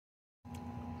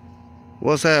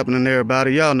What's happening,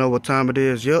 everybody? Y'all know what time it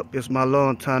is. Yup, it's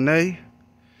Mahlon Tane.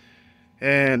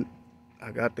 And I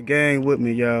got the gang with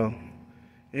me, y'all.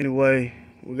 Anyway,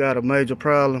 we got a major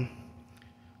problem.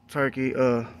 Turkey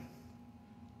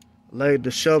laid the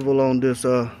shovel on this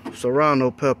Serrano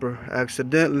pepper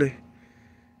accidentally.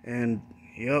 And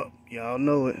yup, y'all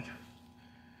know it.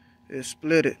 It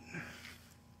split it.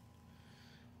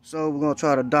 So we're gonna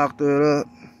try to doctor it up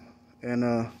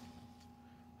and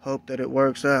hope that it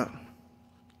works out.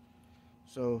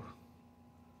 So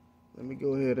let me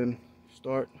go ahead and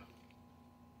start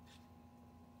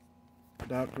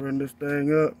doctoring this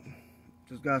thing up.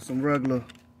 Just got some regular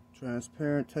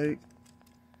transparent tape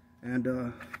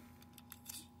and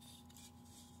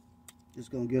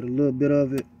just gonna get a little bit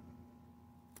of it.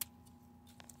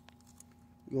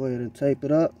 Go ahead and tape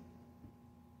it up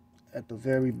at the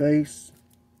very base,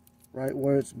 right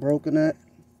where it's broken at.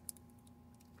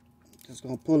 Just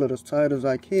gonna pull it as tight as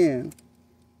I can.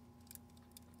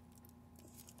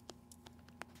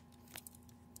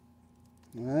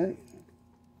 Alright.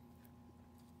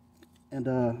 And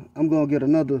I'm gonna get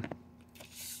another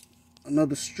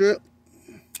strip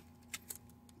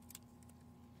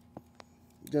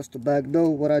just to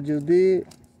backdoor what I just did.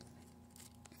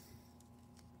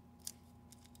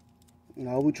 And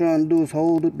all we're trying to do is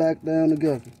hold it back down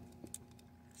together.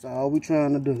 That's all we're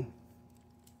trying to do.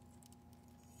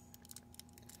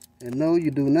 And no,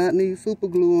 you do not need super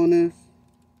glue on this.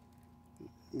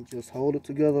 You just hold it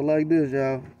together like this,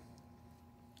 y'all.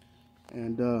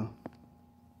 And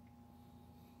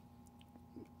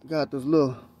got this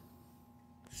little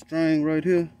string right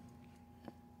here.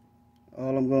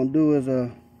 All I'm gonna do is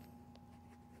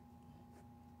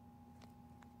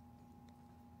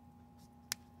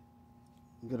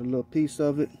get a little piece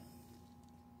of it,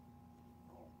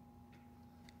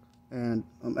 and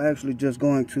I'm actually just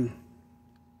going to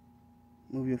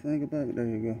move your finger back. There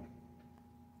you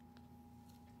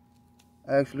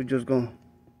go. Actually just gonna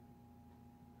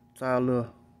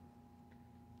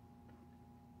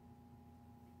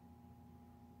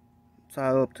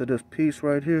tie up to this piece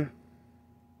right here.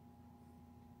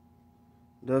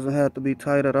 Doesn't have to be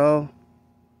tight at all.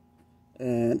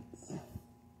 And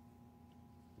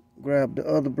grab the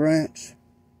other branch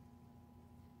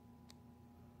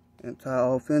and tie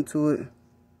off into it.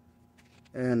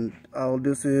 And all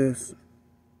this is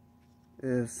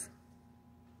to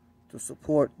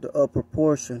support the upper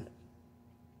portion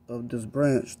of this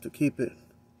branch to keep it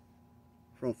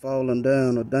from falling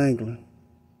down or dangling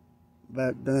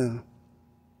back down.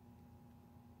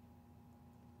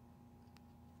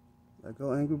 Let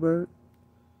go, Angry Bird.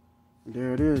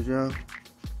 There it is, y'all.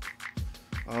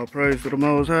 All praise to the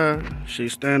Most High.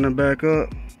 She's standing back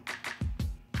up.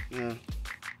 Now,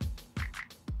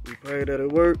 we pray that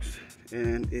it works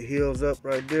and it heals up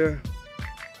right there,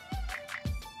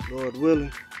 Lord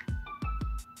willing.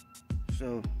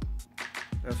 So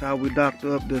that's how we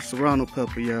doctor up this Serrano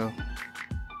pepper, y'all.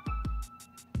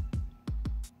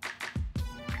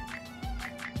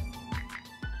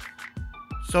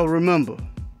 So remember,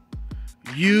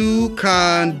 you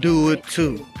can do it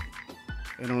too.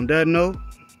 And on that note,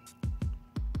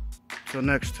 till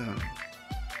next time.